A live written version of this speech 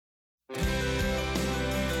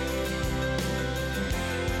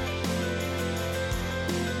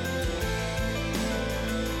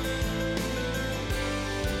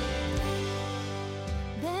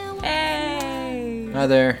Hi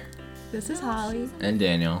there. This is Holly. And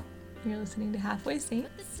Daniel. You're listening to Halfway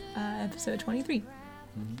Saints, episode 23.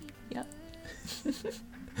 Yep.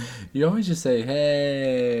 You always just say,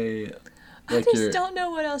 hey. I just don't know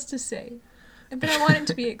what else to say. But I want it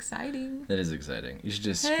to be exciting. That is exciting. You should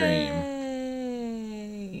just scream. Hey.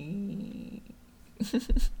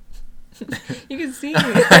 You can see me.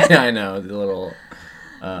 I know, the little...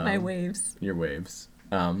 my waves. Your waves.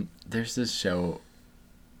 There's this show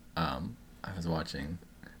I was watching,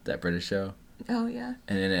 that British show. Oh, yeah.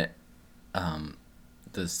 And in it,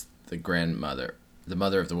 the grandmother, the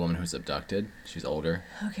mother of the woman who's abducted, she's older.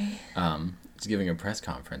 Okay. Is giving a press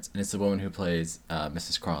conference, and it's the woman who plays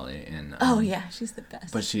Mrs. Crawley in. Oh yeah, she's the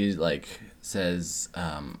best. But she says,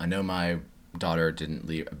 I know my daughter didn't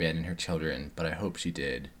abandon her children, but I hope she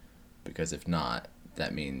did, because if not,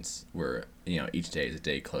 that means we're each day is a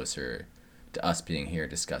day closer to us being here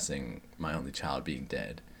discussing my only child being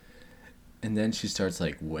dead. And then she starts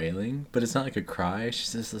wailing, but it's not like a cry. She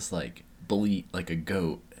says this bleat like a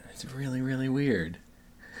goat. It's really, really weird.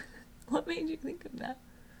 What made you think of that?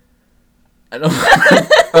 I don't.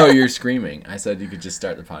 Oh, you're screaming. I said you could just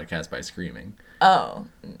start the podcast by screaming. Oh,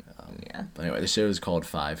 yeah. But anyway, the show is called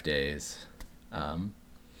 5 Days.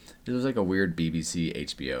 It was a weird BBC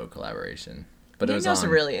HBO collaboration. But Daniel's it was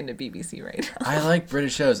really into BBC right now. I like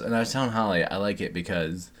British shows, and I was telling Holly I like it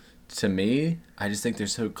because, to me, I just think they're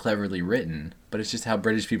so cleverly written. But it's just how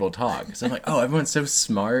British people talk. So I'm like, oh, everyone's so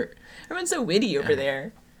smart. Everyone's so witty over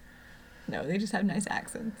there. No, they just have nice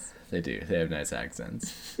accents. They do. They have nice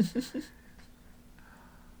accents.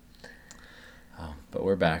 Oh, but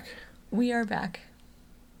we're back. We are back.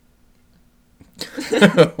 We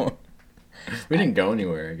didn't go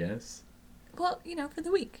anywhere, I guess. Well, for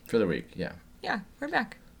the week. For the week, yeah. Yeah, we're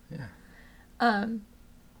back. Yeah.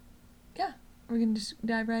 Yeah. We're going to just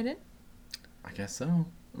dive right in? I guess so.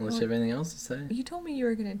 Unless you have anything else to say. You told me you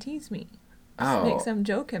were going to tease me. Oh. Make some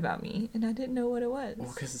joke about me, and I didn't know what it was.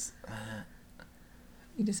 Well, because...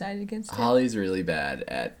 you decided against it? Holly's really bad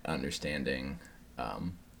at understanding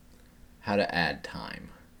how to add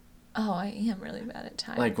time. Oh, I am really bad at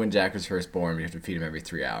time. When Jack was first born, we have to feed him every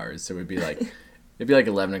 3 hours. So it'd be it'd be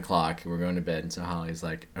 11 o'clock, and we're going to bed, and so Holly's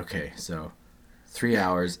like, okay, so 3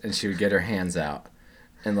 hours, and she would get her hands out,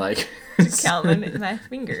 and to count them in my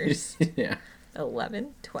fingers. Yeah.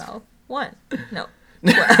 11, 12, 1. No.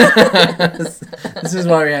 This is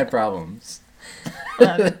why we had problems.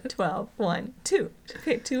 11, 12, 1, 2.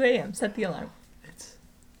 Okay, 2 a.m. Set the alarm.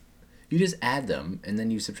 You just add them, and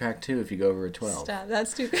then you subtract 2 if you go over a 12. Stop,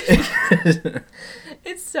 that's too confusing.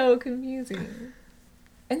 It's so confusing.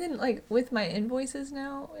 And then, with my invoices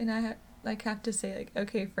now, and I have to say,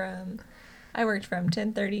 okay, I worked from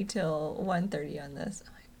 10:30 till 1:30 on this.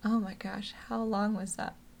 I'm like, oh my gosh, how long was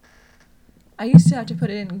that? I used to have to put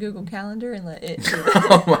it in Google Calendar and let it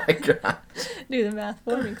Oh my god. do the math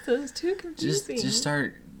for me, because it was too confusing. Just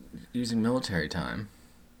start using military time.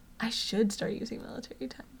 I should start using military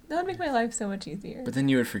time. That would make my life so much easier. But then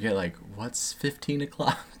you would forget, what's 15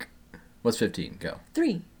 o'clock? What's 15? Go.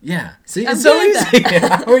 3. Yeah. See, I'm it's so good at easy.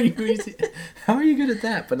 that. How are you good at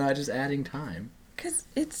that, but not just adding time? Because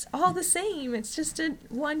it's all the same. It's just a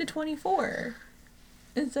 1 to 24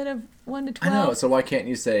 instead of 1 to 12. I know. So why can't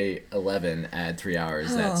you say 11, add 3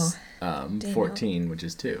 hours? Oh, That's 14, which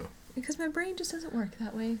is 2. Because my brain just doesn't work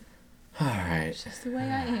that way. All right. It's just the way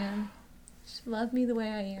I am. Just love me the way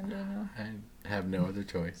I am, Daniel. I have no other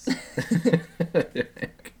choice.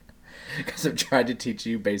 Because I've tried to teach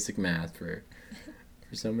you basic math for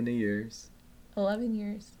so many years. 11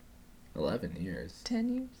 years. 11 years?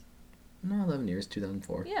 10 years? No, 11 years,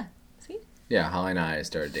 2004. Yeah. See? Yeah, Holly and I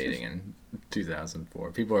started dating in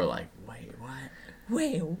 2004. People are like, wait, what?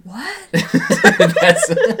 Wait, what?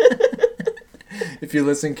 If you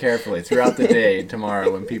listen carefully throughout the day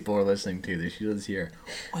tomorrow when people are listening to this, you'll just hear,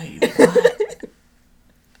 wait, what?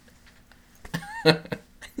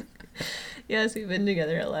 Yes, we've been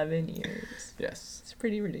together 11 years. Yes. It's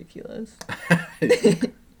pretty ridiculous.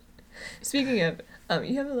 Speaking of,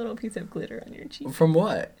 you have a little piece of glitter on your cheek. From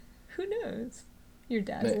what? Who knows? Your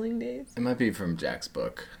dazzling days? It might be from Jack's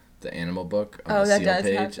book, the animal book. On Oh, the that seal does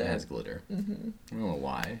page, have that. It has glitter. Mm-hmm. I don't know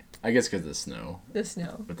why. I guess because of the snow. The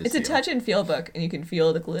snow. With the It's seal. a touch and feel book, and you can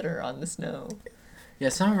feel the glitter on the snow. Yeah,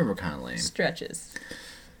 some of them are kind of lame. Stretches.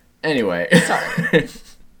 Anyway. Sorry.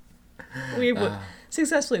 We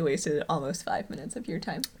successfully wasted almost 5 minutes of your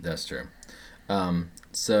time. That's true.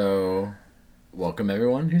 So, welcome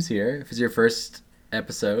everyone who's here. If it's your first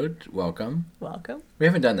episode, welcome. Welcome. We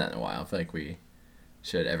haven't done that in a while. I feel like we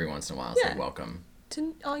should every once in a while say welcome.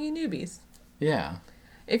 To all you newbies. Yeah.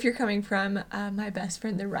 If you're coming from my best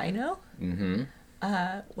friend, the Rhino,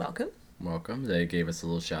 welcome. welcome. They gave us a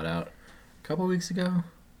little shout out a couple weeks ago.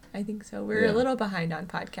 I think so. We're a little behind on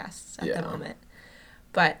podcasts at the moment.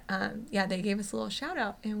 But, they gave us a little shout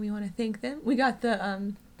out, and we want to thank them. We got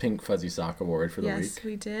the... Pink Fuzzy Sock Award for the week. Yes,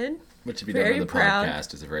 we did. Which, if you don't know the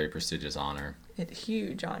podcast, is a very prestigious honor.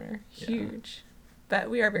 Huge honor. Huge. But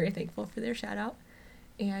we are very thankful for their shout out.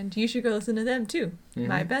 And you should go listen to them, too. Mm-hmm.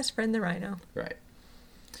 My Best Friend, the Rhino. Right.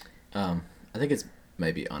 I think it's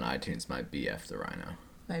maybe on iTunes, My BF, the Rhino.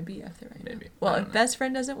 My BF, the Rhino. Maybe. Well, if Best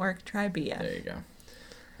Friend doesn't work, try BF. There you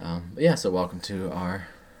go. So welcome to our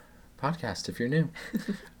podcast if you're new.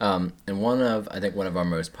 And one of our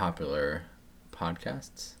most popular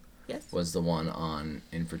podcasts was the one on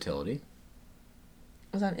infertility.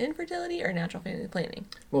 Was on infertility or natural family planning?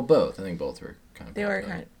 Well, both. I think both were kind of popular. They were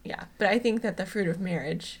kind of, yeah. But I think that the fruit of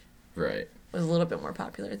marriage was a little bit more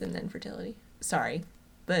popular than the infertility. Sorry.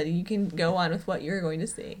 But you can go on with what you're going to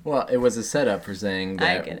say. Well, it was a setup for saying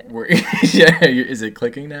that... I get it. Is it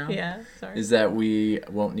clicking now? Yeah, sorry. Is that we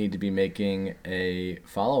won't need to be making a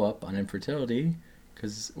follow-up on infertility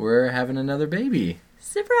because we're having another baby.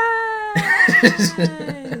 Surprise!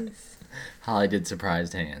 Holly did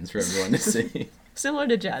surprised hands for everyone to see. Similar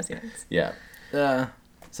to jazz hands. Yeah.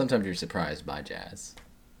 Sometimes you're surprised by jazz.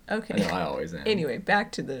 Okay. I know I always am. Anyway,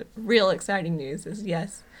 back to the real exciting news is,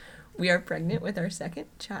 yes, we are pregnant with our second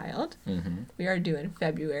child. Mm-hmm. We are due in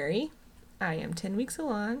February. I am 10 weeks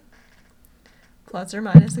along. Plus or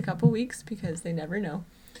minus a couple weeks because they never know.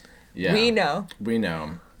 Yeah. We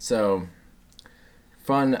know. So,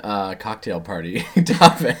 fun cocktail party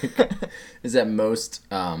topic is that most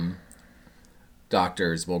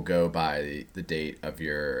doctors will go by the date of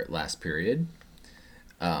your last period.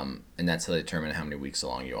 And that's how they determine how many weeks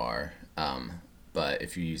along you are. But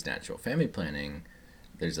if you use natural family planning,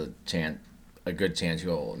 there's a good chance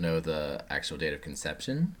you'll know the actual date of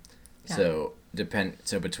conception. Yeah. So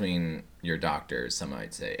between your doctors, some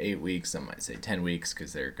might say 8 weeks, some might say 10 weeks,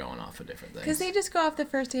 because they're going off of different things. Because they just go off the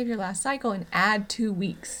first day of your last cycle and add 2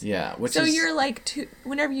 weeks. Yeah, you're like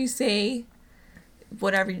whenever you say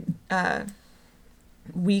whatever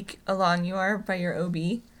week along you are by your OB,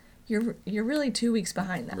 you're really 2 weeks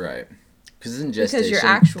behind that. Right. Because isn't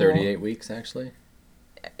gestation 38 weeks actually?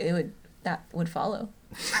 That would follow.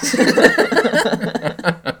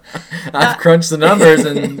 I've crunched the numbers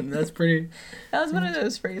and that's pretty... That was one of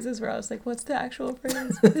those phrases where I was like, what's the actual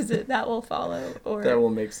phrase? Is it that will follow? Or that will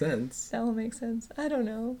make sense? That will make sense. I don't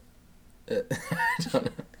know. I don't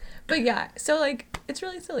know. But yeah, so it's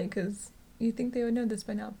really silly because you think they would know this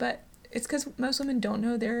by now. But it's because most women don't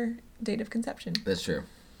know their date of conception. That's true.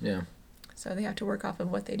 Yeah. So they have to work off of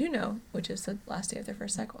what they do know, which is the last day of their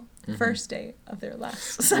first cycle. Mm-hmm. First day of their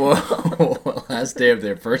last cycle. Whoa, last day of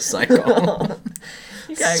their first cycle.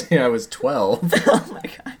 See, I was 12. Oh my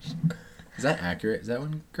gosh. Is that accurate? Is that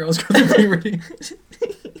when girls go through puberty?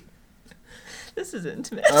 This is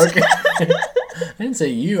intimate. Okay. I didn't say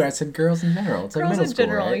you, I said girls in general. It's like girls middle in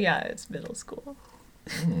general, school, right? Yeah, it's middle school.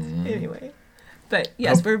 Anyway. But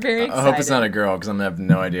yes, we're very excited. I hope it's not a girl because I'm going to have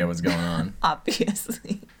no idea what's going on.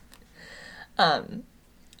 Obviously.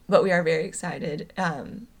 But we are very excited.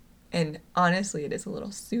 And honestly, it is a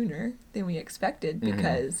little sooner than we expected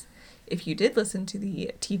because if you did listen to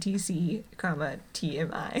the TTC,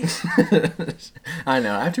 TMI. I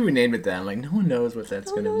know. After we named it that, I'm like, no one knows what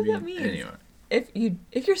that's going to mean. Anyway.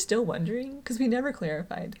 If you're still wondering, because we never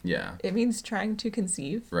clarified. Yeah. It means trying to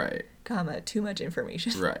conceive. Right. Too much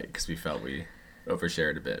information. Right, because we felt we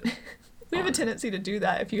overshared a bit. We have a tendency to do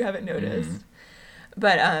that if you haven't noticed.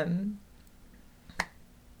 But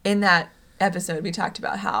in that episode, we talked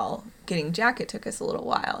about how getting Jack, it took us a little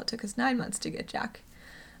while. It took us 9 months to get Jack.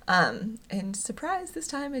 And surprise, this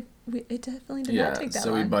time it definitely did not take that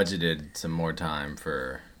long. So we budgeted some more time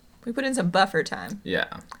for... We put in some buffer time. Yeah.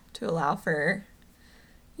 To allow for,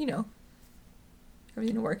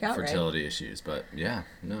 everything to work out fertility issues, but yeah,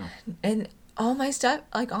 no. And all my stuff,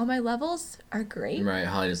 all my levels are great. Right,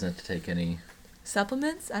 Holly doesn't have to take any...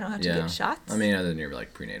 supplements. I don't have to get shots. I mean, other than your,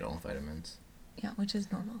 prenatal vitamins. Yeah, which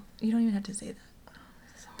is normal. You don't even have to say that.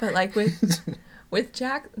 But, with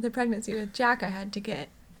Jack, the pregnancy with Jack, I had to get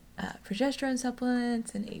progesterone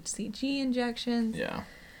supplements and HCG injections. Yeah.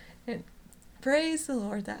 And praise the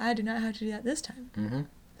Lord that I do not have to do that this time. Mm-hmm.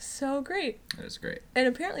 So great. That is great. And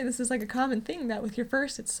apparently this is a common thing that with your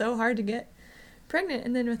first, it's so hard to get pregnant.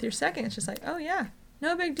 And then with your second, it's just oh yeah,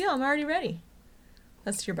 no big deal. I'm already ready.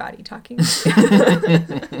 That's your body talking.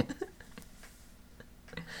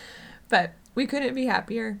 But we couldn't be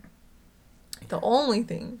happier. The only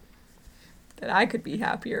thing that I could be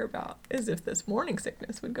happier about is if this morning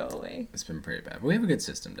sickness would go away. It's been pretty bad. But we have a good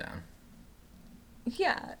system down.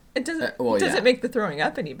 Yeah, it doesn't yeah. make the throwing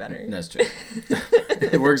up any better. That's true.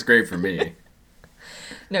 It works great for me.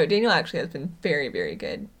 No, Daniel actually has been very, very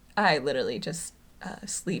good. I literally just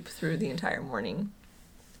sleep through the entire morning,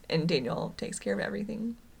 and Daniel takes care of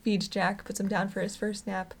everything. Feeds Jack, puts him down for his first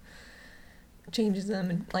nap, changes him,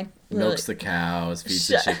 and like milks the cows, feeds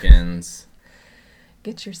the chickens.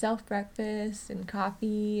 Get yourself breakfast and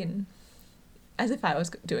coffee, and as if I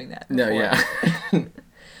was doing that before. No, yeah.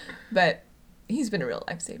 But he's been a real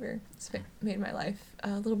lifesaver. It's made my life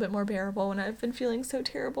a little bit more bearable when I've been feeling so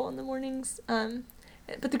terrible in the mornings.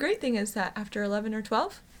 But the great thing is that after 11 or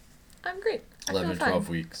 12, I'm great. 11 or 12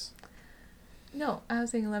 weeks. No, I was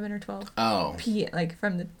saying 11 or 12. Oh. Like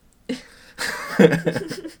from the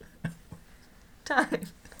time.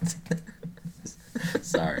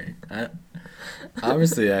 Sorry.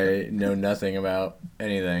 Obviously, I know nothing about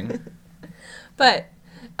anything. But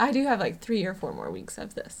I do have like 3 or 4 more weeks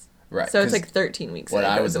of this. Right. So it's like 13 weeks. What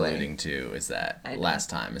I was alluding to is that last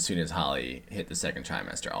time, as soon as Holly hit the second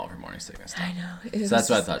trimester, all of her morning sickness stopped. I know. So that's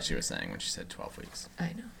what I thought she was saying when she said 12 weeks.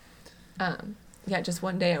 I know. Yeah, just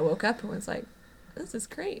one day I woke up and was like, this is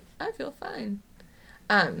great. I feel fine.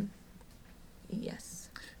 Yes.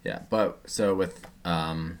 Yeah, but so with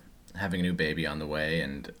having a new baby on the way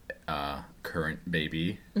and current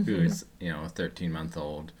baby who's, a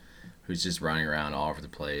 13-month-old who's just running around all over the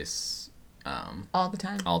place. All the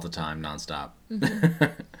time, nonstop.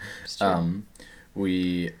 It's true.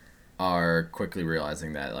 We are quickly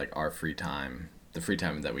realizing that like our free time, the free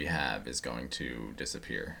time that we have, is going to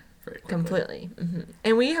disappear very quickly. Completely. Mm-hmm.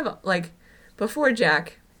 And we have like before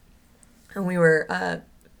Jack, and we were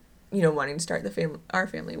wanting to start our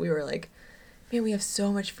family. We were like, man, we have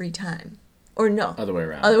so much free time. Or no, other way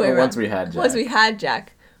around. Once we had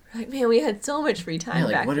Jack. Like, man, we had so much free time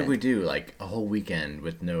back then. What did we do? Like, a whole weekend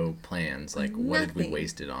with no plans. Like, what did we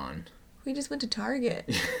waste it on? We just went to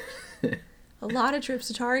Target. A lot of trips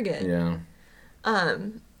to Target. Yeah.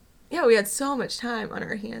 Yeah, we had so much time on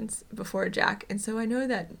our hands before Jack. And so I know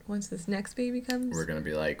that once this next baby comes... we're going to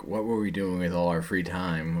be like, what were we doing with all our free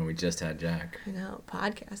time when we just had Jack? I know,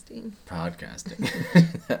 podcasting.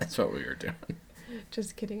 That's what we were doing.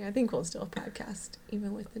 Just kidding. I think we'll still podcast,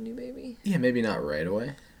 even with the new baby. Yeah, maybe not right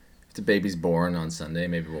away. If the baby's born on Sunday,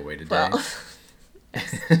 maybe we'll wait a day.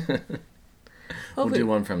 We'll do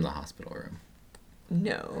one from the hospital room.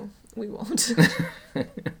 No, we won't.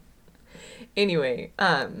 Anyway,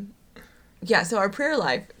 yeah, so our prayer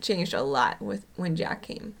life changed a lot when Jack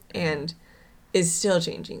came and is still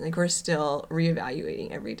changing. Like, we're still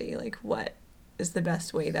reevaluating every day, like, what is the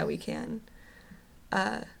best way that we can,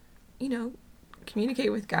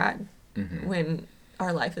 communicate with God when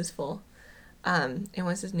our life is full. And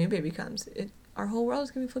once this new baby comes, our whole world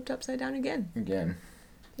is going to be flipped upside down again. Again.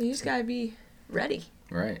 You just got to be ready.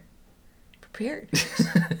 Right. Prepared.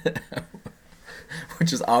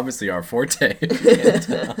 Which is obviously our forte.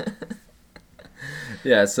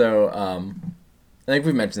 Yeah, so I think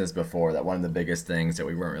we've mentioned this before, that one of the biggest things that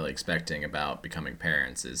we weren't really expecting about becoming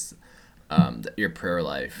parents is that your prayer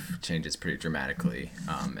life changes pretty dramatically,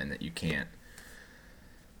 and that you can't...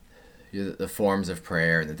 the forms of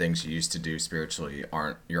prayer and the things you used to do spiritually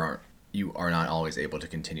you are not always able to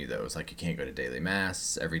continue those. Like, you can't go to daily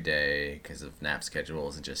mass every day because of nap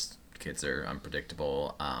schedules, and just kids are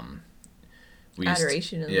unpredictable.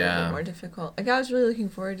 Adoration is a little bit more difficult. Like, I was really looking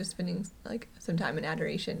forward to spending like some time in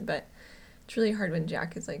adoration, but it's really hard when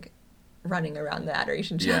Jack is like running around the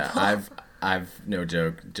adoration chapel. Yeah, I've no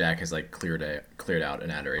joke. Jack has like cleared out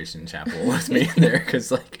an adoration chapel with me in there,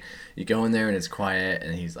 because like you go in there and it's quiet,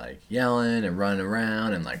 and he's like yelling and running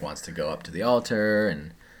around and like wants to go up to the altar,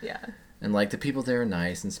 and and like the people there are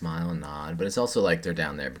nice and smile and nod, but it's also like they're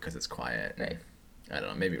down there because it's quiet. Right. I don't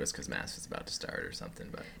know. Maybe it was because mass was about to start or something.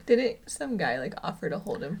 But some guy like offer to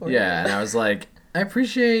hold him for you? Yeah, and I was like, I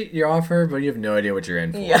appreciate your offer, but you have no idea what you're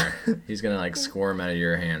in for. Yeah. He's gonna like squirm out of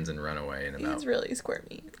your hands and run away in about... He's really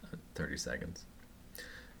squirmy. 30 seconds.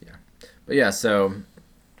 Yeah. But yeah, so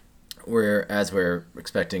as we're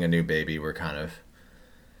expecting a new baby, we're kind of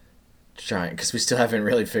trying, because we still haven't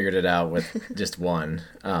really figured it out with just one.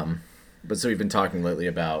 But so we've been talking lately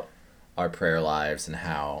about our prayer lives and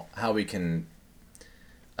how we can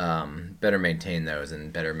better maintain those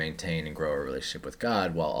and better maintain and grow a relationship with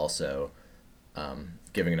God while also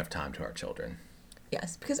giving enough time to our children.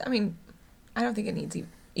 Yes, because, I mean, I don't think it needs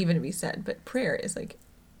even to be said, but prayer is like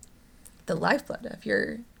the lifeblood of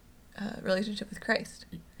your relationship with Christ.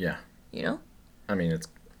 Yeah. You know? I mean, it's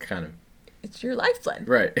kind of... It's your lifeblood.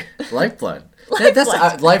 Right. Lifeblood. Lifeblood.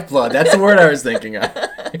 That's lifeblood. That's the word I was thinking of.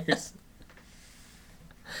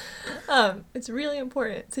 It's really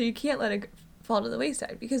important. So you can't let it fall to the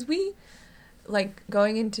wayside, because we like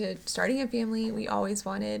going into starting a family, we always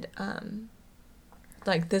wanted,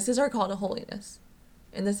 like, this is our call to holiness,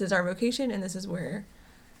 and this is our vocation, and this is where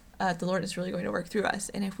the Lord is really going to work through us.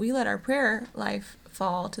 And if we let our prayer life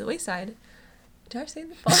fall to the wayside, did I say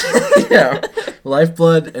the fall? Yeah,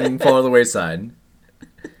 lifeblood and fall to the wayside.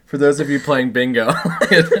 For those of you playing bingo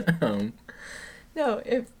at home. No,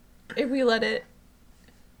 if we let it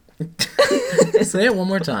say it one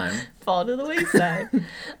more time, fall to the wayside,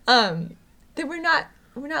 then we're not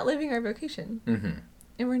living our vocation,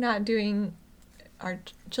 and we're not doing our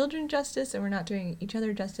children justice, and we're not doing each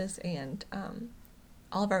other justice, and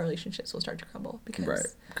all of our relationships will start to crumble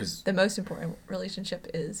because the most important relationship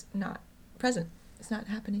is not present. It's not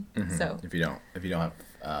happening. So if you don't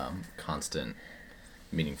have constant,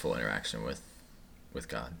 meaningful interaction with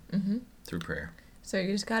God through prayer, so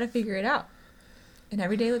you just got to figure it out, and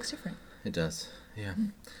every day looks different. It does, yeah.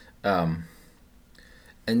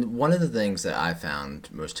 And one of the things that I found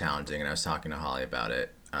most challenging, and I was talking to Holly about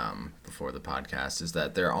it before the podcast, is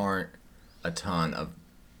that there aren't a ton of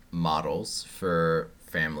models for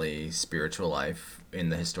family spiritual life in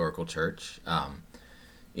the historical church.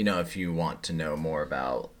 If you want to know more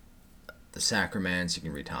about the sacraments, you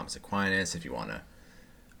can read Thomas Aquinas. If you want to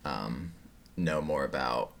know more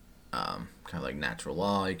about kind of like natural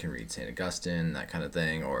law, you can read St. Augustine, that kind of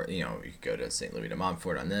thing, or you could go to St. Louis de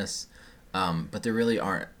Montfort on this. But there really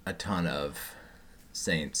aren't a ton of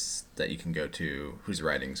saints that you can go to whose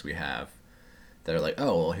writings we have that are like,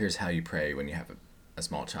 oh, well, here's how you pray when you have a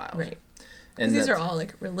small child. Right. And these are all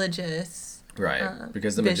like religious. Right.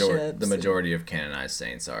 Because the majority of canonized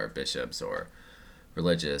saints are bishops or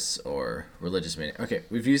religious meaning. Okay,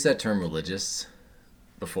 we've used that term religious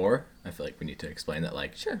before. I feel like we need to explain that.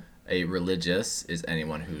 Like, sure. A religious is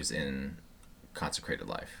anyone who's in consecrated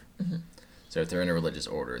life. So if they're in a religious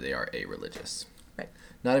order, they are a religious. Right.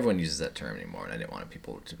 Not everyone uses that term anymore, and I didn't want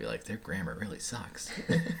people to be like, their grammar really sucks.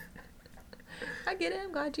 I get it.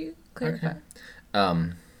 I'm glad you clarified.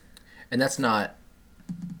 Okay. And that's not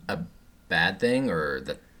a bad thing, or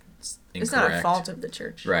that's incorrect. It's not a fault of the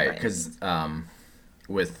church. Right, because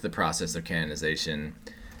with the process of canonization,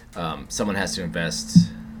 someone has to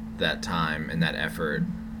invest that time and that effort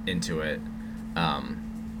into it,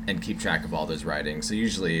 and keep track of all those writings. So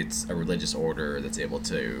usually it's a religious order that's able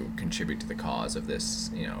to contribute to the cause of this,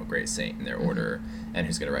 great saint in their order, and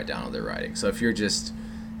who's going to write down all their writings. So if you're just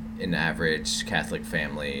an average Catholic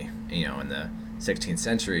family, in the 16th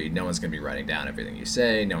century, no one's going to be writing down everything you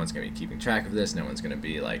say. No one's going to be keeping track of this. No one's going to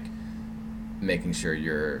be like making sure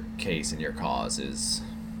your case and your cause is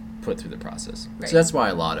put through the process. Right. So that's why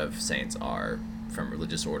a lot of saints are from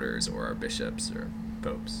religious orders or are bishops or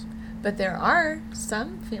popes. But there are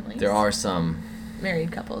some families. There are some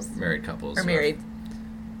married couples. Or married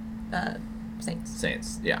saints.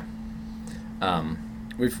 Saints, yeah.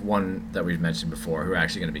 We've one that we've mentioned before who are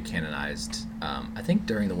actually going to be canonized, I think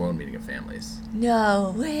during the World Meeting of Families.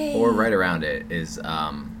 No way. Or right around it is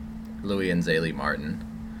Louis and Zélie Martin.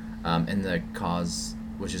 And the cause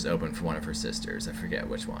was just open for one of her sisters. I forget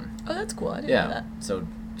which one. Oh, that's cool. I didn't know that. So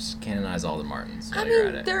just canonize all the Martins while I you're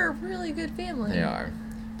mean, at it. they're a really good family. They are.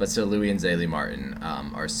 But so Louis and Zélie Martin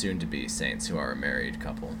are soon-to-be saints who are a married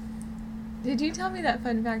couple. Did you tell me that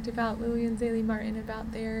fun fact about Louis and Zélie Martin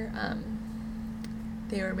about their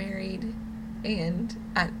they were married and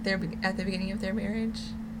at the beginning of their marriage?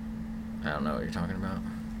 I don't know what you're talking about.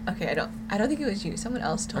 Okay, I don't think it was you. Someone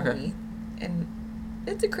else told me, and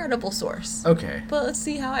it's a credible source. Okay. But let's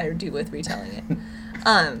see how I do with retelling it.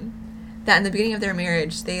 That in the beginning of their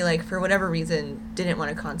marriage, they for whatever reason didn't want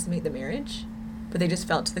to consummate the marriage, but they just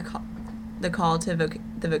felt to the call to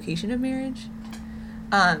the vocation of marriage,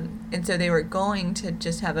 and so they were going to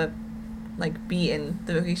just have be in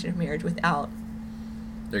the vocation of marriage without.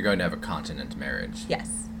 They're going to have a continent marriage.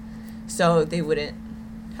 Yes, so they wouldn't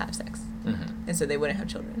have sex, and so they wouldn't have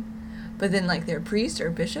children. But then their priest or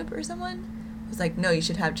bishop or someone was like, no, you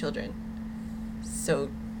should have children.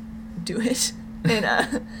 So do it,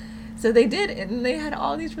 and so they did, and they had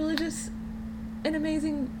all these religious and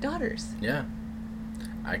amazing daughters. Yeah.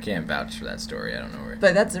 I can't vouch for that story. I don't know where.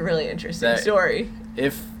 But that's a really interesting story.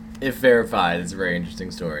 If verified, it's a very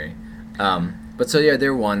interesting story. But so yeah,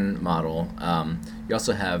 they're one model. You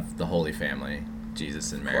also have the Holy Family,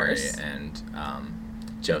 Jesus and Mary and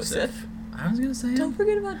Joseph. I was gonna say. Don't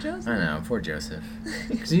forget about Joseph. I know, poor Joseph.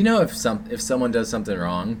 Because if someone does something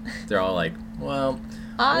wrong, they're all like, well,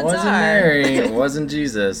 it wasn't Mary, it wasn't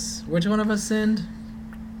Jesus. Which one of us sinned?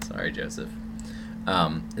 Sorry, Joseph.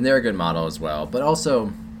 And they're a good model as well. But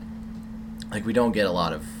also, we don't get a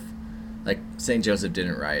lot of, St. Joseph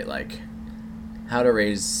didn't write, how to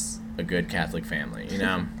raise a good Catholic family, you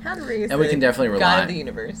know? How to raise and we can definitely rely God of the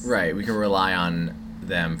universe. Right, we can rely on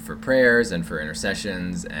them for prayers and for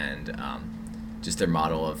intercessions and just their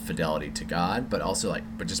model of fidelity to God, but also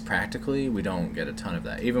but just practically, we don't get a ton of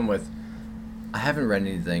that. Even with, I haven't read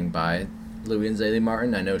anything by Louise Zaley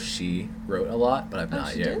Martin. I know she wrote a lot, but I've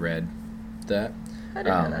not yet read that. I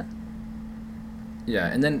didn't know that. Yeah,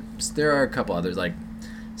 and then there are a couple others, like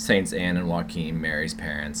Saints Anne and Joaquin, Mary's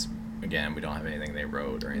parents. Again, we don't have anything they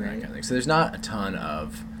wrote or anything that kind of thing. So there's not a ton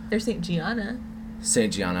of... There's St. Gianna.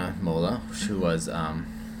 St. Gianna Molla, who was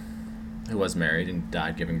married and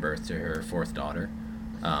died giving birth to her fourth daughter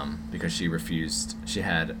because she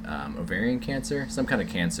had ovarian cancer, some kind of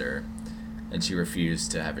cancer, and she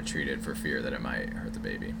refused to have it treated for fear that it might hurt the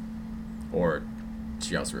baby. Or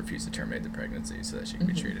she also refused to terminate the pregnancy so that she could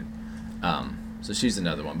be treated. So she's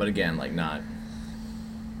another one, but again, not...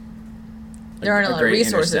 There aren't a lot of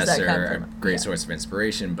resources that come from... A great source of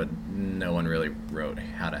inspiration, but no one really wrote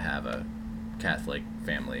how to have a Catholic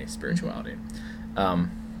family spirituality.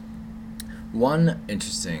 One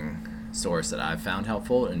interesting source that I've found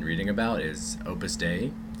helpful in reading about is Opus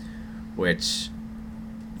Dei, which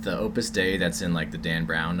the Opus Dei that's in the Dan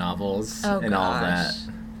Brown novels all that.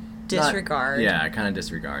 Disregard. I kind of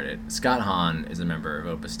disregard it. Scott Hahn is a member of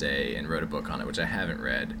Opus Dei and wrote a book on it, which I haven't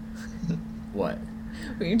read. What?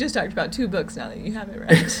 We just talked about 2 books now that you haven't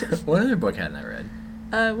read. What other book hadn't I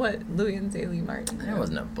read? What? Louis and Zaley Martin. That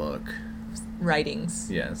wasn't a book. Writings.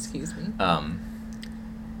 Yes. Excuse me.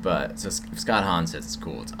 But so Scott Hahn says it's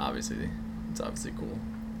cool. It's obviously cool.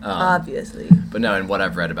 Obviously. But no, and what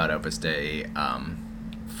I've read about Opus Dei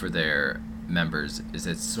for their members is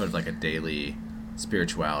it's sort of like a daily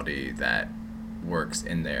spirituality that works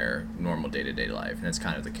in their normal day-to-day life, and it's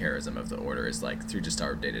kind of the charism of the order is through just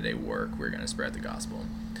our day-to-day work we're going to spread the gospel.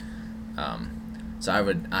 So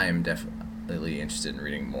I am definitely interested in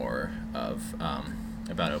reading more of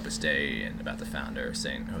about Opus Dei and about the founder,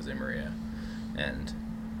 Saint Jose Maria, and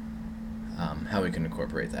how we can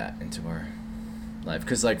incorporate that into our life.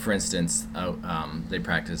 Because, for instance, they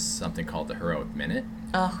practice something called the heroic minute,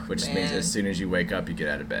 which means as soon as you wake up, you get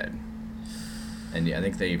out of bed. And I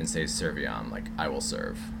think they even say serviam, I will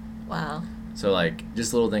serve. Wow. So,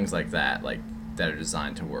 just little things like that, that are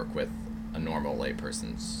designed to work with a normal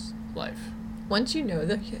layperson's life. Once you know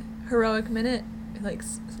the heroic minute, it,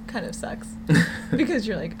 kind of sucks. Because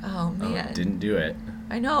you're oh, man. Oh, didn't do it.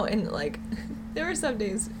 I know, and, there were some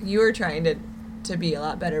days you were trying to be a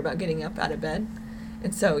lot better about getting up out of bed.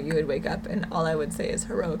 And so you would wake up, and all I would say is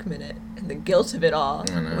heroic minute, and the guilt of it all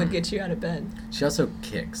would get you out of bed. She also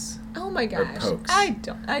kicks. Oh my gosh. Or pokes.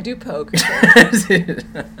 I do poke.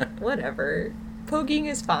 Whatever. Poking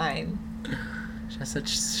is fine. She has such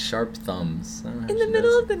sharp thumbs. In the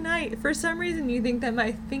middle of the night, for some reason you think that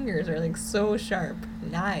my fingers are so sharp.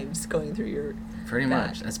 Knives going through your Pretty back.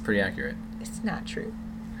 much. That's pretty accurate. It's not true.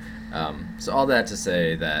 So all that to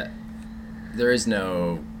say that there is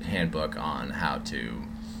no handbook on how to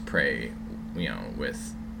pray,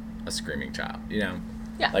 with a screaming child, Yeah.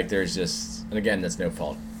 There's just, and again, that's no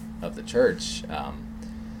fault of the church,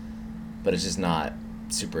 but it's just not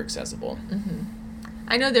super accessible. Mm-hmm.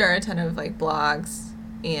 I know there are a ton of, blogs,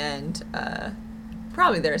 and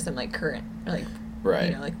probably there are some, current,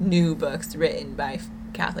 right. new books written by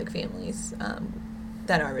Catholic families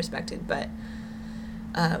that are respected, but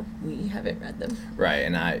we haven't read them. Right,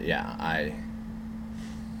 and I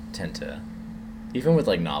tend to, even with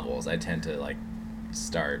novels, I tend to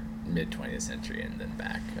start mid-20th century and then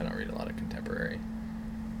back. I don't read a lot of contemporary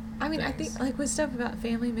things. I think with stuff about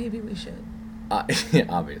family, maybe we should. Yeah,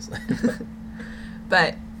 obviously.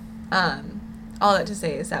 But all that to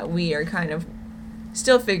say is that we are kind of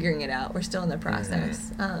still figuring it out. We're still in the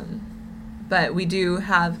process. Mm-hmm. But we do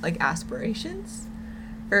have aspirations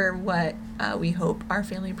for what we hope our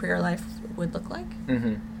family prayer life would look like.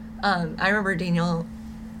 Mm-hmm. I remember Daniel,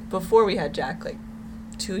 before we had Jack,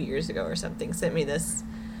 2 years ago or something, sent me this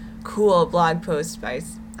cool blog post by,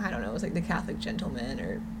 I don't know, it was the Catholic Gentleman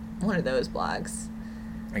or one of those blogs.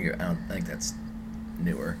 I don't think that's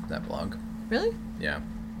newer, that blog. Really? Yeah.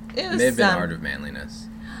 It may have been Art of Manliness.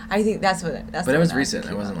 I think that's what But it was recent.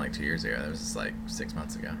 It wasn't 2 years ago. That was just 6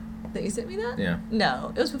 months ago. That you sent me that? Yeah.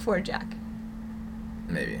 No, it was before Jack.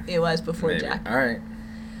 Maybe. It was before Jack. All right.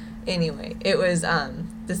 Anyway, it was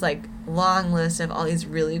this long list of all these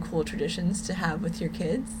really cool traditions to have with your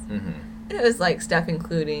kids. Mm-hmm. And it was stuff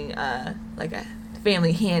including a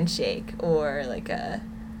family handshake or a,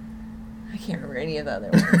 I can't remember any of the other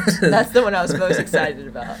ones. That's the one I was most excited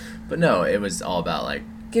about. But no, it was all about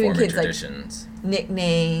giving kids traditions,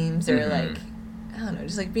 nicknames or mm-hmm. I don't know,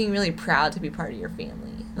 just being really proud to be part of your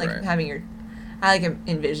family, right. having your I like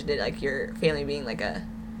envisioned it like your family being like a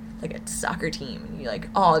soccer team, and you like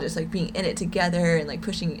all just like being in it together and like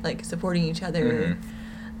pushing, like supporting each other.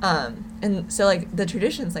 And so like the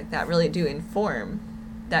traditions like that really do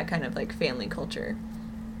inform that kind of like family culture.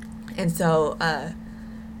 And so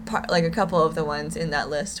like a couple of the ones in that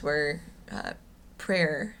list were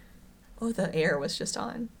prayer. Oh, the air was just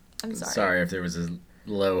on. I'm sorry. Sorry if there was a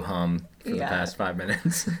low hum for the past 5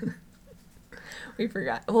 minutes. We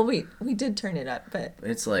forgot. Well, we did turn it up, but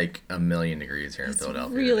it's like 1,000,000 degrees here in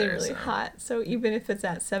Philadelphia. It's really hot. So even if it's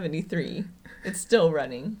at 73, it's still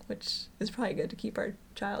running, which is probably good to keep our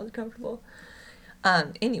child comfortable.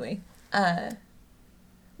 Anyway,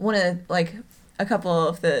 one of like a couple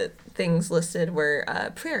of the things listed were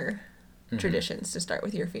prayer traditions to start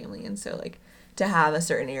with your family, and so like to have a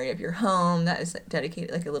certain area of your home that is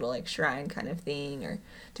dedicated, like a little like shrine kind of thing, or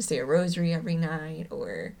to say a rosary every night,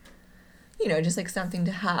 or just like something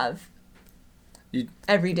to have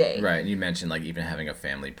every day. Right. You mentioned like even having a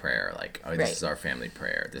family prayer, like, oh, this is our family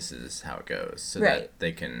prayer. This is how it goes. So that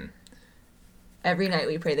they can... Every night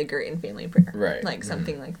we pray the Girton family prayer. Right. Like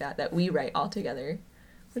something like that we write all together,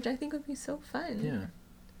 which I think would be so fun. Yeah.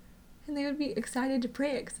 And they would be excited to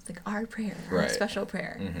pray it because it's like our prayer, our special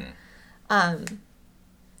prayer. And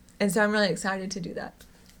so I'm really excited to do that.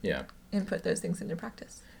 Yeah. And put those things into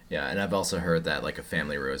practice. Yeah, and I've also heard that like a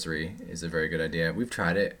family rosary is a very good idea. We've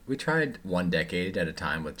tried it. We tried 1 decade at a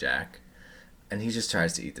time with Jack, and he just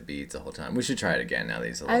tries to eat the beads the whole time. We should try it again now that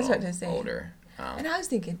he's a little older. And I was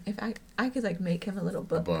thinking if I could like make him a little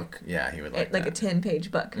book. A book, yeah, he would like a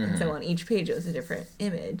 10-page book, and so on each page it was a different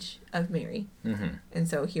image of Mary, and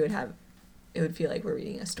so he would have, it would feel like we're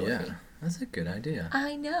reading a story. Yeah, that's a good idea.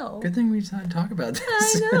 I know. Good thing we decided to talk about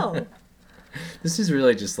this. I know. This is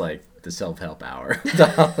really just like the self-help hour with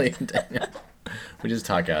Holly and Daniel. We just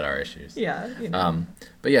talk out our issues. Yeah.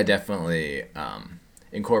 But yeah, definitely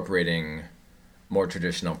incorporating more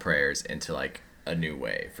traditional prayers into like a new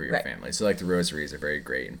way for your family. So like the rosary is a very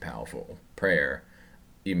great and powerful prayer.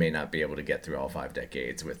 You may not be able to get through all 5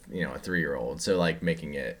 decades with, a 3-year-old. So like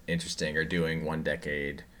making it interesting, or doing 1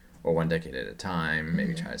 decade or 1 decade at a time,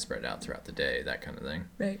 maybe try to spread it out throughout the day, that kind of thing.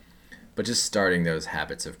 Right. But just starting those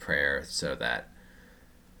habits of prayer so that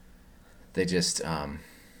they just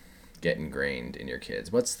get ingrained in your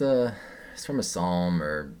kids. It's from a psalm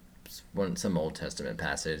or some Old Testament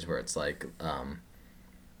passage where it's like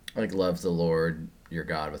love the Lord your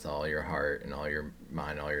God with all your heart and all your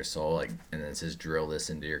mind, all your soul, and then it says drill this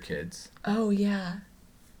into your kids. Oh yeah,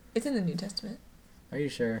 it's in the New Testament. Are you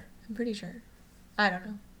sure? I'm pretty sure. I don't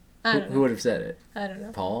know. Who would have said it? I don't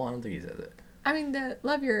know. Paul? I don't think he says it. I mean,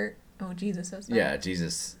 Jesus says that. Yeah,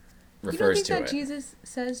 Jesus refers to it. You don't think that Jesus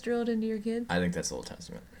says drilled into your kids? I think that's Old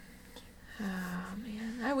Testament. Oh,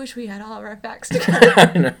 man. I wish we had all of our facts together.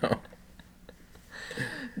 I know.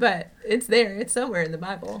 But it's there. It's somewhere in the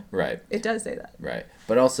Bible. Right. It does say that. Right.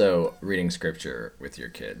 But also reading scripture with your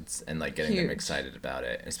kids and like getting them excited about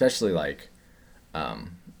it. Especially like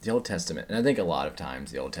the Old Testament. And I think a lot of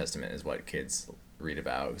times the Old Testament is what kids read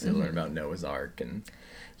about because they learn about Noah's Ark and...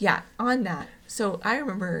 Yeah, on that. So I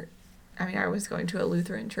remember, I was going to a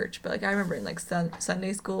Lutheran church, but like I remember in like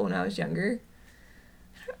Sunday school when I was younger.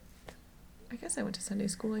 I guess I went to Sunday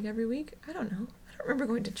school like every week. I don't know. I don't remember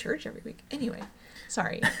going to church every week. Anyway,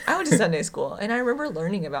 sorry. I went to Sunday school and I remember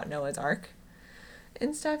learning about Noah's Ark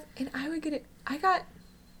and stuff. And I got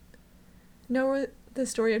the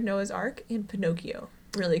story of Noah's Ark and Pinocchio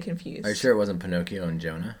really confused. Are you sure it wasn't Pinocchio and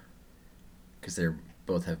Jonah? Because they're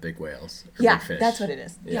both have big whales. Yeah, big fish. That's what it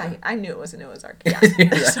is. Yeah, I knew it wasn't Noah's Ark. Yeah,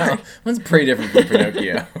 sorry. One's pretty different from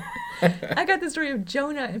Pinocchio. I got the story of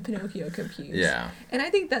Jonah and Pinocchio confused. Yeah. And I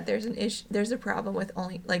think that there's a problem with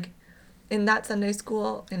only, like, in that Sunday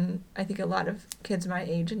school, and I think a lot of kids my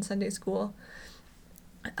age in Sunday school,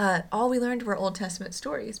 all we learned were Old Testament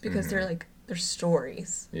stories because they're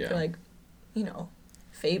stories. Yeah. They're like,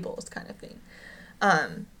 fables kind of thing.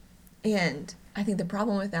 And I think the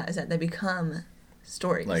problem with that is that they become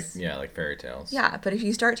stories. Like fairy tales. Yeah, but if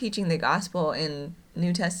you start teaching the gospel and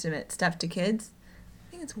New Testament stuff to kids,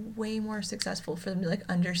 I think it's way more successful for them to like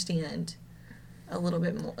understand a little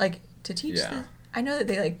bit more, like to teach them. I know that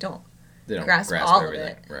they like don't grasp all of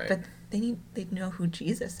it, right. but they know who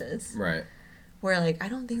Jesus is. Right. Where like I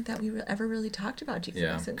don't think that we ever really talked about Jesus.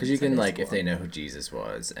 Yeah, because you can like if they know who Jesus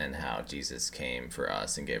was and how Jesus came for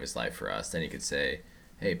us and gave his life for us, then you could say,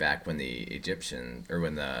 hey, back when the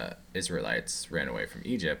Israelites ran away from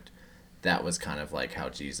Egypt, that was kind of like how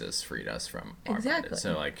Jesus freed us from our bondage.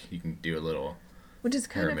 So like you can do a little which is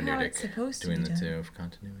kind of how it's supposed to be between the done. two for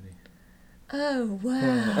continuity. Oh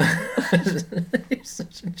wow! You're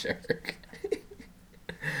such a jerk.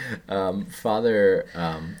 Father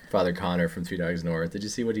Connor from Three Dogs North. Did you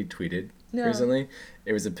see what he tweeted No. recently?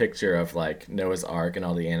 It was a picture of like Noah's Ark and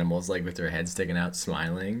all the animals like with their heads sticking out,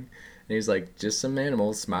 smiling. And he was like, just some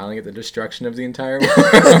animals smiling at the destruction of the entire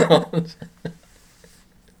world.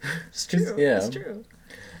 It's true. Yeah. It's true.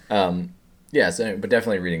 Yeah, so, but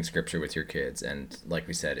definitely reading scripture with your kids, and like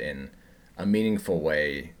we said, in a meaningful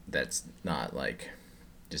way that's not like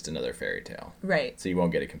just another fairy tale. Right. So you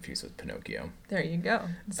won't get it confused with Pinocchio. There you go.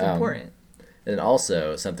 It's important. And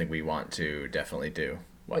also something we want to definitely do.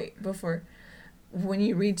 Wait, before, when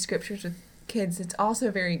you read scriptures with kids, it's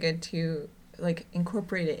also very good to like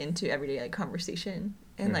incorporate it into everyday like conversation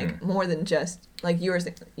and like more than just like you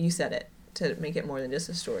said it, to make it more than just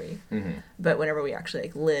a story. Mm-hmm. But whenever we actually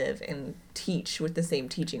like live and teach with the same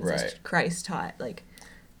teachings as Right. Christ taught, like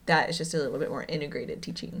that is just a little bit more integrated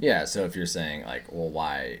teaching. Yeah, so if you're saying like, well,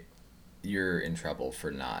 why you're in trouble for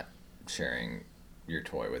not sharing your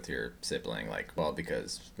toy with your sibling, like, well,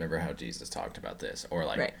 because remember how Jesus talked about this, or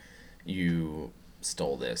like Right. you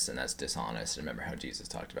stole this and that's dishonest, and remember how Jesus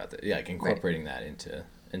talked about that. Yeah, like incorporating that into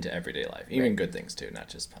everyday life, even good things too, not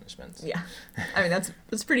just punishments. Yeah. I mean,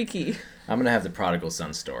 that's pretty key. I'm gonna have the prodigal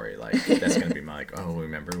son story, like that's gonna be my like, oh,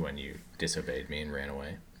 remember when you disobeyed me and ran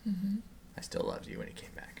away? Mm-hmm. I still loved you when you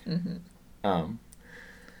came back. Mm-hmm.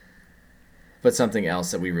 But something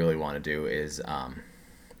else that we really want to do is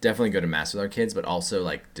definitely go to mass with our kids, but also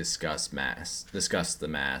like discuss the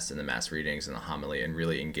mass and the mass readings and the homily, and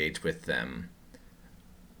really engage with them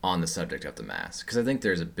on the subject of the mass. Because I think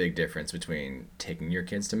there's a big difference between taking your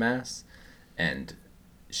kids to mass and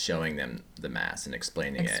showing them the mass and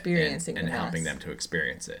explaining Experiencing it and the helping mass. them to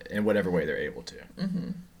experience it in whatever way they're able to.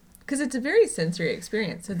 Because it's a very sensory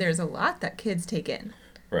experience, so there's a lot that kids take in.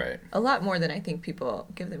 Right. A lot more than I think people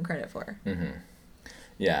give them credit for. Mm-hmm.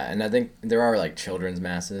 Yeah, and I think there are like children's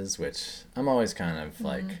masses, which I'm always kind of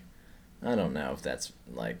like, I don't know if that's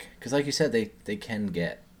like, because like you said, they can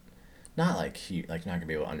get not like huge, like you're not gonna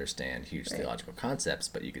be able to understand huge theological concepts,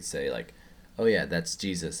 but you could say like, oh yeah, that's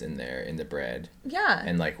Jesus in there in the bread. Yeah.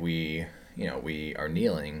 And like we are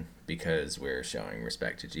kneeling because we're showing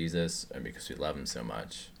respect to Jesus and because we love him so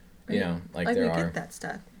much. Right. You know, like we there get are that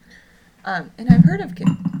stuff. And I've heard of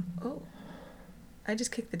kids. Oh, I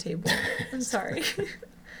just kicked the table. I'm sorry.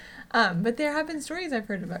 But there have been stories I've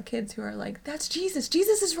heard about kids who are like, that's Jesus.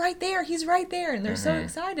 Jesus is right there. He's right there. And they're so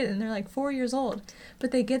excited. And they're like 4 years old.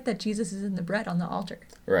 But they get that Jesus is in the bread on the altar.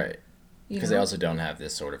 right. You Because know? they also don't have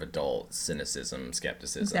this sort of adult cynicism,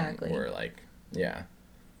 skepticism, Exactly. where like, yeah,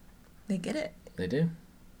 They get it. they do.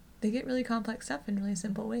 They get really complex stuff in really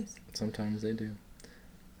simple ways. Sometimes they do.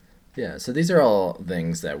 Yeah, so these are all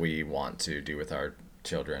things that we want to do with our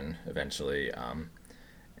children eventually. And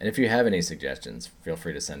if you have any suggestions, feel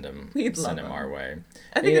free to send them We'd love them them. our way.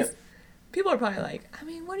 I think You it's, people are probably like, I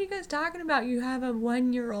mean, what are you guys talking about? You have a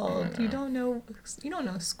 1-year-old. You don't know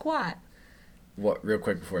squat. What real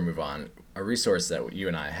quick before we move on, a resource that you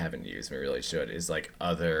and I haven't used, and we really should, is like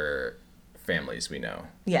other families we know,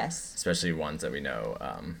 Yes. especially ones that we know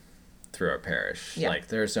through our parish. Yeah. Like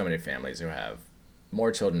there are so many families who have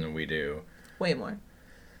more children than we do, Way more.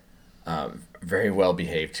 very well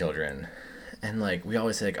behaved children, and like we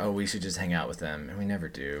always say like, oh, we should just hang out with them, and we never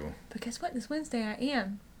do. But guess what? This Wednesday I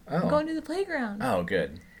am. Oh, I'm going to the playground. oh,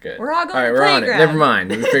 good. We're all going All right, to the we're on it. playground. Never mind,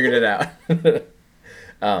 we figured it out.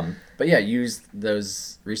 But yeah, use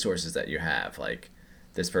those resources that you have. Like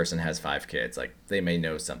this person has 5 kids. Like they may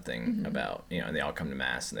know something about, and they all come to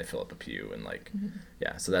mass and they fill up a pew and like,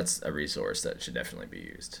 yeah. So that's a resource that should definitely be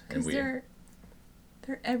used. And Because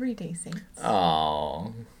they're everyday saints.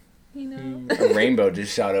 Oh, You know? a rainbow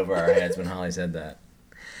just shot over our heads when Holly said that.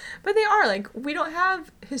 But they are. Like, we don't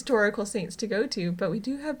have historical saints to go to, but we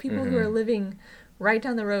do have people who are living right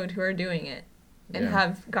down the road who are doing it and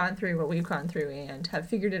have gone through what we've gone through and have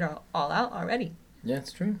figured it all out already. Yeah,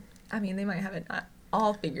 it's true. I mean, they might have it not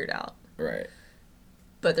all figured out, Right.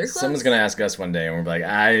 but they're close. Someone's gonna ask us one day, and we're like,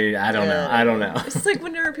 I don't know. I don't know. It's like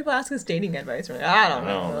whenever people ask us dating advice, we're like, I don't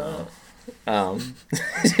know.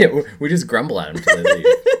 Yeah, we just grumble at them until they leave.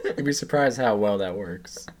 You'd be surprised how well that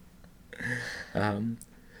works.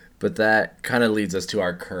 But that kind of leads us to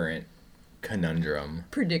our current conundrum.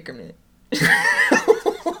 Predicament.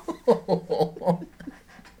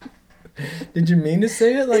 Did you mean to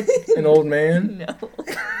say it like an old man? No.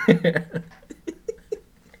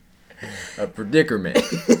 A predicament.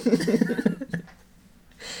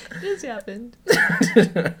 This happened.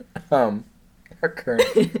 Our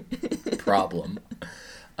current problem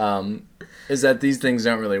is that these things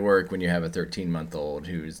don't really work when you have a 13-month-old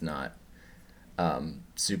who's not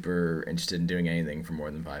super interested in doing anything for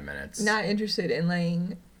more than 5 minutes. Not interested in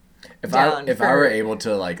laying If I were able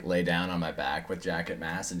to like lay down on my back with Jack at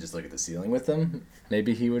mass and just look at the ceiling with him,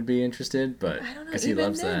 maybe he would be interested. But I don't know. Because he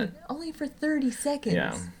loves that. Only for 30 seconds.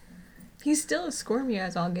 Yeah. He's still as squirmy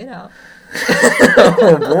as all get out.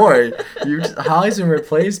 Oh boy, Holly's been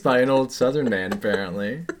replaced by an old Southern man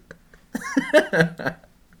apparently. That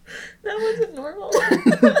wasn't normal.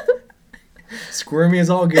 Squirmy as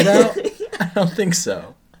all get out? I don't think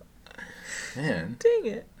so. Man. Dang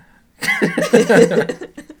it.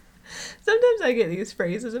 Sometimes I get these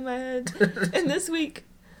phrases in my head. And this week,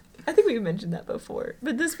 I think we've mentioned that before,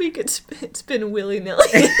 but this week it's been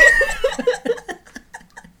willy-nilly.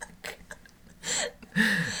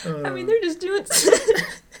 I mean, they're just doing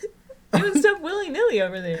stuff willy-nilly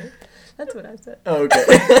over there. That's what I said.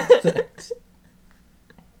 Okay.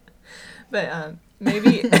 But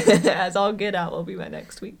maybe as all get out will be my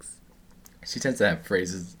next week's. She tends to have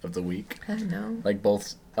phrases of the week. I know. Like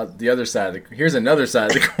both, the other side of the... Here's another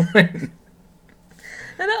side of the coin.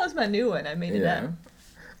 And that was my new one. I made it up.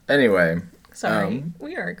 Anyway. Sorry.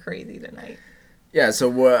 We are crazy tonight. Yeah, so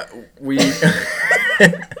what we...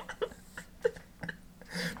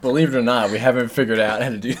 Believe it or not, we haven't figured out how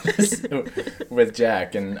to do this with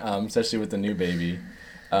Jack, and especially with the new baby.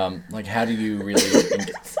 Like, how do you really...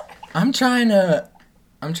 I'm trying to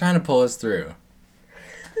pull us through.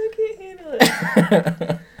 I can't handle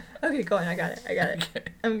it. Okay, go on. I got it. Okay.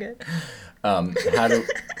 I'm good. How do...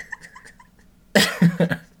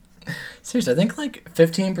 Seriously, I think like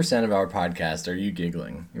 15% of our podcast are you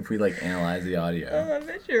giggling if we like analyze the audio. Oh, I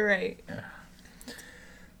bet you're right. Yeah.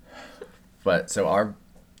 But so our...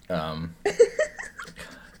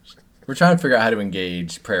 we're trying to figure out how to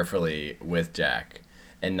engage prayerfully with Jack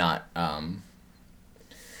and not... and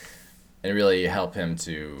really help him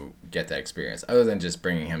to get that experience, other than just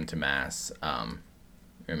bringing him to mass,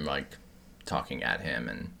 and like talking at him,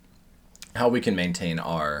 and how we can maintain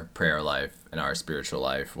our prayer life and our spiritual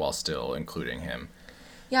life while still including him.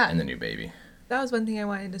 Yeah. And the new baby. That was one thing I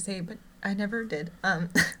wanted to say, but I never did.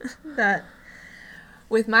 That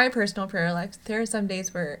with my personal prayer life, there are some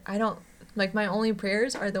days where I don't like my only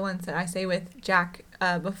prayers are the ones that I say with Jack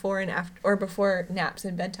before and after, or before naps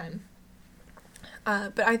and bedtime.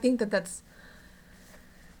 But I think it's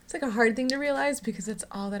like a hard thing to realize because it's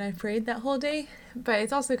all that I prayed that whole day. But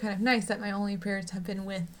it's also kind of nice that my only prayers have been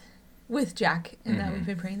with Jack and that we've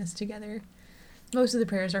been praying this together. Most of the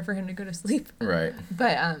prayers are for him to go to sleep. Right.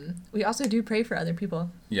 But we also do pray for other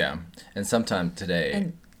people. Yeah. And sometime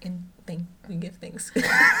today... And we give thanks.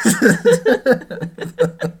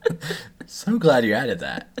 So glad you added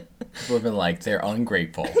that. People have been like, they're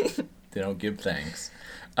ungrateful. They don't give thanks.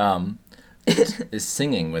 Is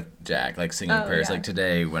singing with Jack, like singing prayers. Yeah. Like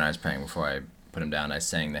today when I was praying before I put him down, I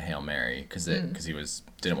sang the Hail Mary because he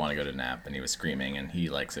didn't want to go to nap and he was screaming, and he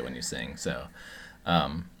likes it when you sing. So,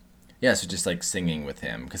 so just like singing with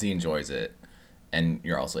him because he enjoys it, and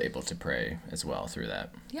you're also able to pray as well through that.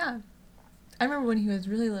 Yeah. I remember when he was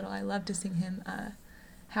really little, I loved to sing him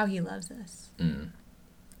How He Loves Us. Mm.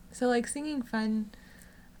 So like singing fun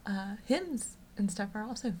hymns and stuff are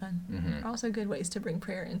also fun. Mm-hmm. Are also good ways to bring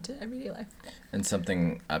prayer into everyday life. And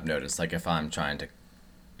something I've noticed, like if I'm trying to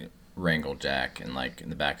wrangle Jack in like in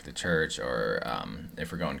the back of the church, or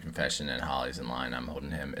if we're going to confession and Holly's in line, I'm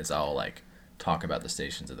holding him, is I'll like talk about the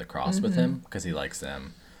Stations of the Cross with him because he likes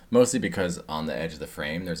them. Mostly because on the edge of the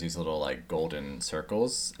frame, there's these little, like, golden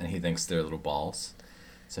circles, and he thinks they're little balls.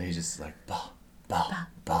 So he's just like, bah, bah,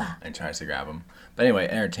 bah, and tries to grab them. But anyway,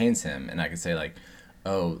 it entertains him, and I can say, like,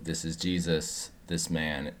 oh, this is Jesus. This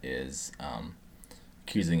man is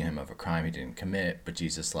accusing him of a crime he didn't commit, but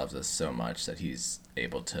Jesus loves us so much that he's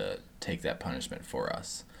able to take that punishment for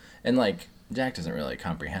us. And, like, Jack doesn't really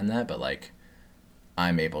comprehend that, but, like,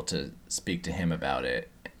 I'm able to speak to him about it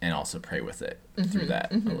and also pray with it through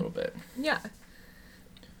that a little bit. Yeah.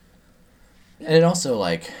 And it also,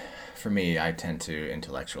 like, for me, I tend to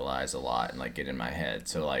intellectualize a lot and, like, get in my head.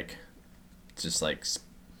 So, like, just, like,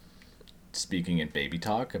 speaking in baby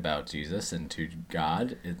talk about Jesus and to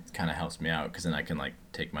God, it kind of helps me out because then I can, like,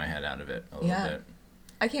 take my head out of it a little bit.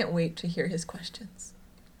 I can't wait to hear his questions.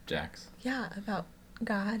 Jack's? Yeah, about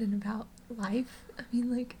God and about life. I mean,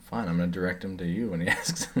 like... Fine, I'm going to direct him to you when he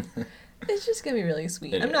asks them. It's just going to be really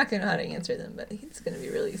sweet. I'm not going to know how to answer them, but it's going to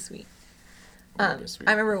be really sweet. I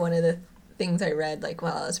remember one of the things I read, like,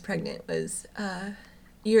 while I was pregnant was,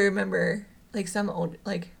 you remember, like, some old,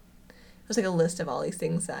 like, it was, like, a list of all these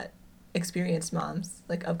things that experienced moms,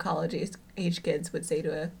 like, of college-age kids would say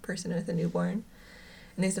to a person with a newborn.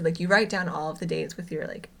 And they said, like, you write down all of the days with your,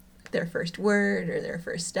 like, their first word or their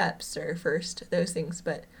first steps or first those things,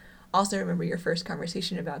 but also remember your first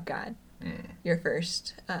conversation about God, your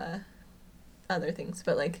first... other things,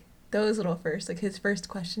 but like those little first, like his first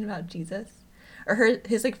question about Jesus, or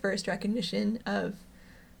his like first recognition of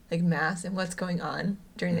like mass and what's going on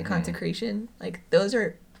during the consecration, like those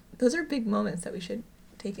are big moments that we should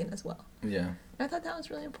take in as well. Yeah. And I thought that was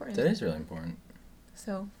really important. That is really important.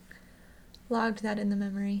 So, logged that in the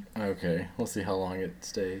memory. Okay, we'll see how long it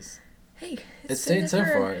stays. Hey, it stayed so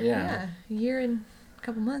far, yeah. Yeah, a year and a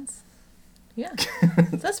couple months. Yeah,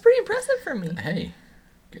 that's pretty impressive for me. Hey,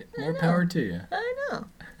 more power to you. I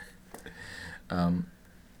know.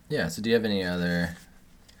 Yeah, so do you have any other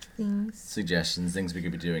Things. suggestions, things we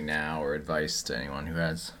could be doing now, or advice to anyone who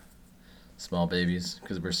has small babies?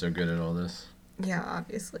 Because we're so good at all this. Yeah,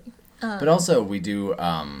 obviously. But also, we do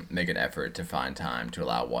make an effort to find time to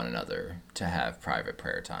allow one another to have private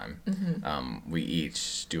prayer time. Mm-hmm. We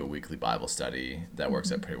each do a weekly Bible study that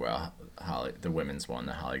works out pretty well. Holly, the women's one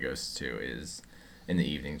that Holly goes to is in the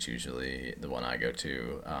evenings usually. The one I go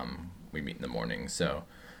to, we meet in the morning. So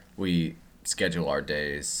we schedule our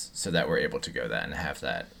days so that we're able to go that and have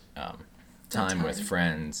that time with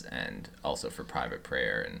friends, and also for private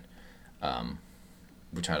prayer. And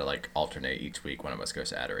we try to like alternate each week. One of us goes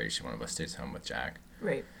to adoration, one of us stays home with Jack.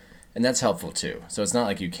 Right. And that's helpful too. So it's not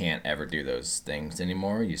like you can't ever do those things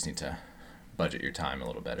anymore. You just need to budget your time a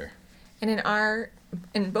little better. And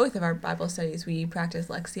in both of our Bible studies, we practice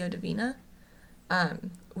Lectio Divina,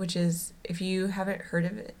 which is, if you haven't heard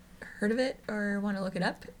of it or want to look it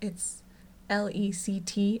up, it's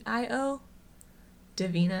Lectio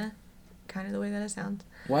Divina, kind of the way that it sounds.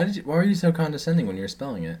 Why were you so condescending when you were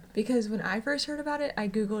spelling it? Because when I first heard about it, I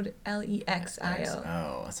googled Lexio.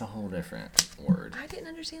 Oh, that's a whole different word. I didn't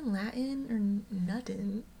understand Latin or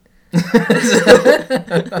nothing.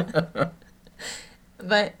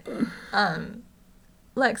 But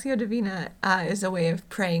Lectio Divina is a way of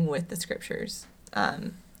praying with the scriptures.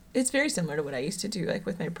 It's very similar to what I used to do, like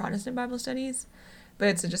with my Protestant Bible studies, but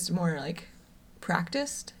it's just more like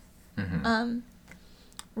practiced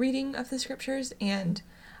reading of the scriptures, and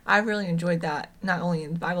I've really enjoyed that, not only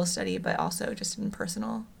in Bible study but also just in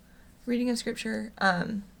personal reading of scripture,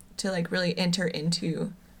 to like really enter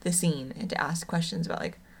into the scene and to ask questions about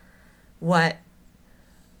like what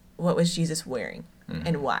was Jesus wearing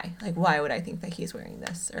and why? Like, why would I think that he's wearing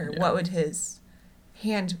this? Or what would his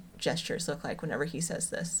hand gestures look like whenever he says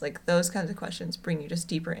this? Like, those kinds of questions bring you just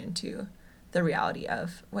deeper into the reality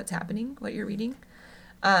of what's happening, what you're reading.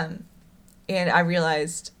 And I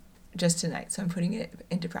realized just tonight, so I'm putting it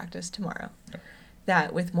into practice tomorrow,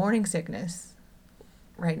 that with morning sickness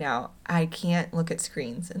right now, I can't look at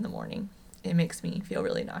screens in the morning. It makes me feel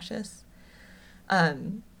really nauseous.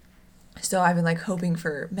 So I've been like hoping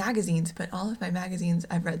for magazines, but all of my magazines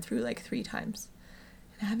I've read through like 3 times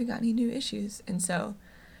and I haven't got any new issues. And so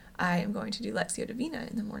I am going to do Lectio Divina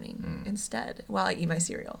in the morning instead while I eat my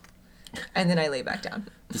cereal. And then I lay back down.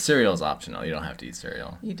 The cereal is optional. You don't have to eat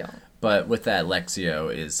cereal. You don't. But with that,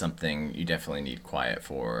 Lectio is something you definitely need quiet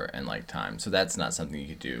for and like time. So that's not something you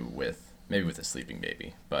could do maybe with a sleeping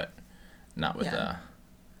baby, but not with a.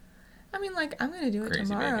 I mean, like, I'm going to do it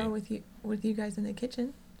tomorrow baby. with you guys in the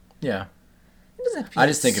kitchen. Yeah. It doesn't have to be I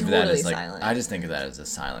just think of that as like silent. I just think of that as a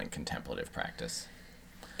silent contemplative practice.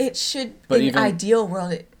 It should, but in even, an ideal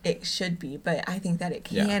world, it should be, but I think that it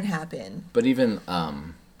can happen. But even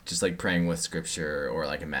just like praying with scripture or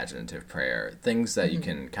like imaginative prayer, things that you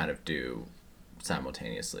can kind of do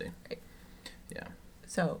simultaneously. Right. Yeah.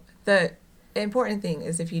 So the important thing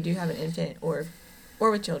is, if you do have an infant or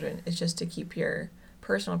with children, is just to keep your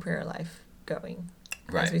personal prayer life going,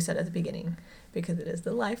 as we said at the beginning, because it is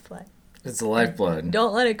the lifeblood. It's the lifeblood.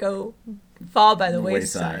 Don't let it fall by the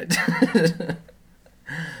wayside.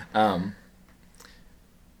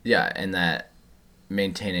 Yeah, and that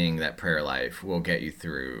maintaining that prayer life will get you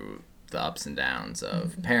through the ups and downs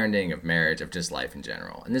of parenting, of marriage, of just life in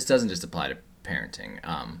general. And this doesn't just apply to parenting.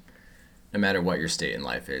 No matter what your state in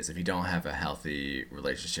life is, if you don't have a healthy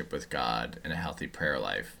relationship with God and a healthy prayer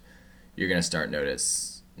life, you're going to start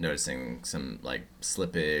noticing some like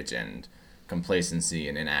slippage and complacency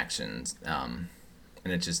and inactions. And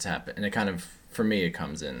it just happens. And it kind of, for me, it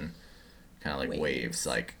comes in kind of like waves,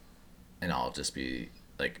 like, and I'll just be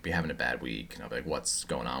having a bad week, and I'll be like, what's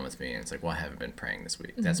going on with me? And it's like, well, I haven't been praying this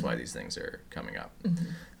week. That's why these things are coming up.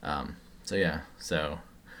 So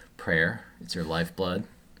prayer, it's your lifeblood.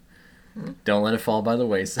 Don't let it fall by the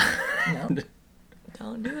wayside. No,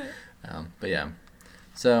 don't do it. But yeah,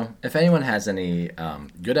 so if anyone has any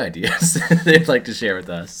good ideas they'd like to share with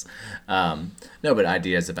us, but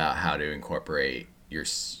ideas about how to incorporate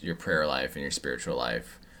your prayer life and your spiritual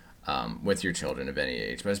life with your children of any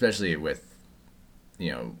age, but especially with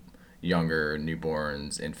younger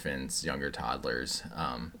newborns, infants, younger toddlers.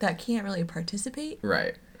 That can't really participate?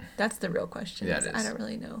 Right. That's the real question. Yeah, it is. I don't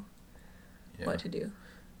really know what to do.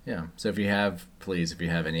 Yeah. So if you have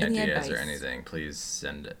any ideas or advice. anything, please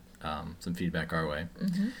send some feedback our way.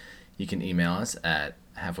 Mm-hmm. You can email us at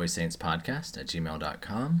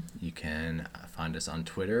halfwaysaintspodcast@gmail.com. You can find us on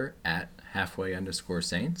Twitter at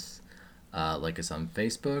halfway_saints. Like us on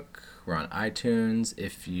Facebook. We're on iTunes.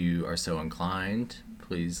 If you are so inclined,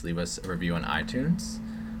 please leave us a review on iTunes.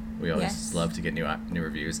 We always love to get new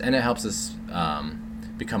reviews. And it helps us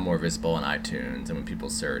become more visible on iTunes. And when people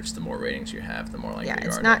search, the more ratings you have, the more likely you are. Yeah,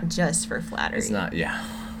 it's not just for flattery. It's not, yeah.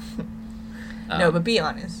 No, but be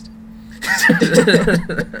honest.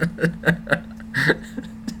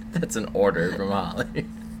 That's an order from Holly.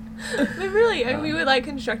 But really, we would like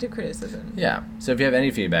constructive criticism. Yeah. So if you have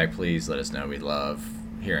any feedback, please let us know. We love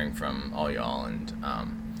hearing from all y'all. And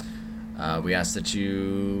we ask that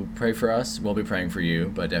you pray for us. We'll be praying for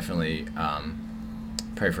you, but definitely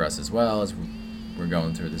pray for us as well as we're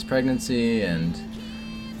going through this pregnancy and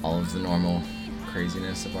all of the normal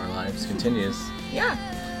craziness of our lives continues. Yeah.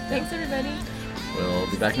 Thanks, everybody. We'll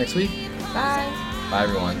be back next week. Bye. Bye,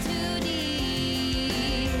 everyone.